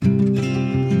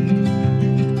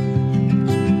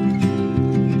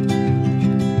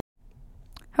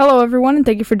Hello, everyone, and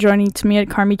thank you for joining me at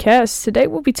KarmiCast. Today,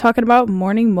 we'll be talking about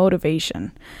morning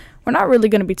motivation. We're not really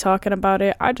going to be talking about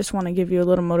it. I just want to give you a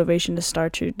little motivation to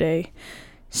start your day.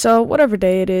 So, whatever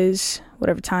day it is,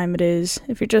 whatever time it is,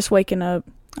 if you're just waking up,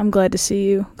 I'm glad to see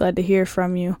you, glad to hear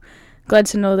from you, glad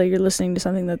to know that you're listening to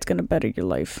something that's going to better your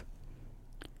life.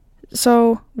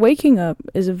 So, waking up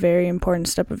is a very important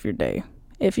step of your day.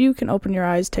 If you can open your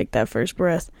eyes, take that first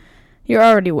breath, you're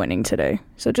already winning today.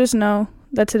 So just know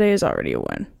that today is already a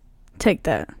win. Take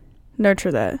that.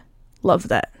 Nurture that. Love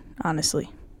that, honestly.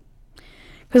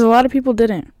 Because a lot of people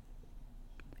didn't.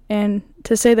 And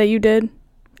to say that you did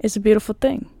is a beautiful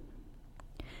thing.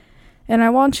 And I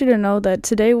want you to know that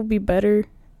today will be better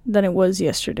than it was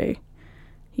yesterday.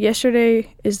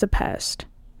 Yesterday is the past.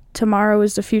 Tomorrow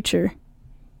is the future.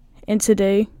 And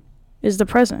today is the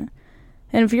present.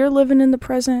 And if you're living in the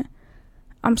present,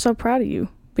 I'm so proud of you.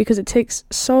 Because it takes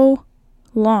so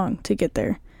long to get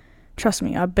there. Trust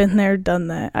me, I've been there, done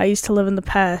that. I used to live in the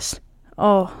past.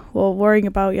 Worrying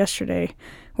about yesterday.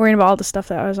 Worrying about all the stuff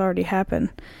that has already happened.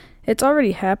 It's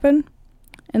already happened,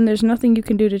 and there's nothing you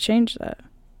can do to change that.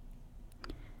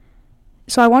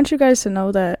 So I want you guys to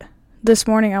know that this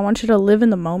morning, I want you to live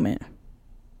in the moment.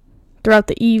 Throughout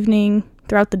the evening,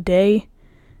 throughout the day,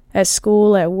 at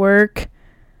school, at work,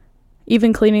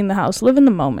 even cleaning the house. Live in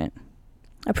the moment.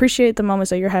 Appreciate the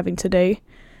moments that you're having today,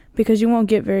 because you won't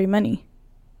get very many.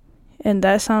 And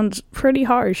that sounds pretty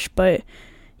harsh, but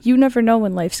you never know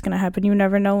when life's going to happen. You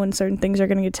never know when certain things are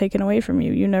going to get taken away from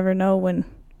you. You never know when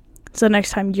it's the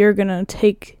next time you're going to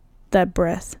take that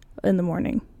breath in the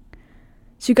morning.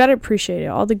 So you got to appreciate it.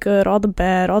 All the good, all the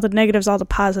bad, all the negatives, all the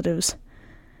positives.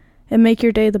 And make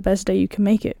your day the best day you can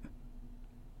make it.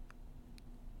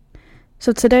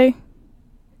 So today,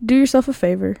 do yourself a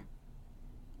favor.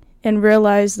 And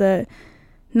realize that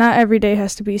not every day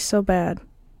has to be so bad.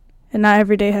 And not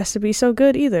every day has to be so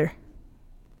good either.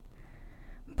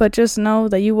 But just know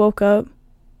that you woke up,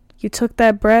 you took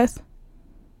that breath,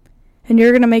 and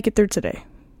you're going to make it through today.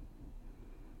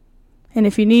 And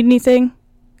if you need anything,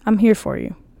 I'm here for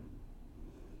you.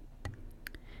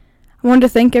 I wanted to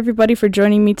thank everybody for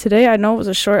joining me today. I know it was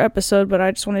a short episode, but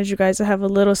I just wanted you guys to have a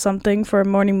little something for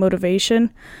morning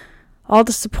motivation. All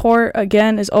the support,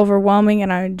 again, is overwhelming,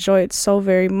 and I enjoy it so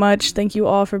very much. Thank you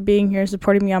all for being here and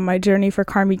supporting me on my journey for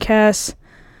KarmiCast.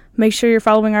 Make sure you're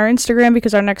following our Instagram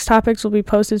because our next topics will be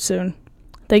posted soon.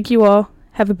 Thank you all.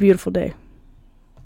 Have a beautiful day.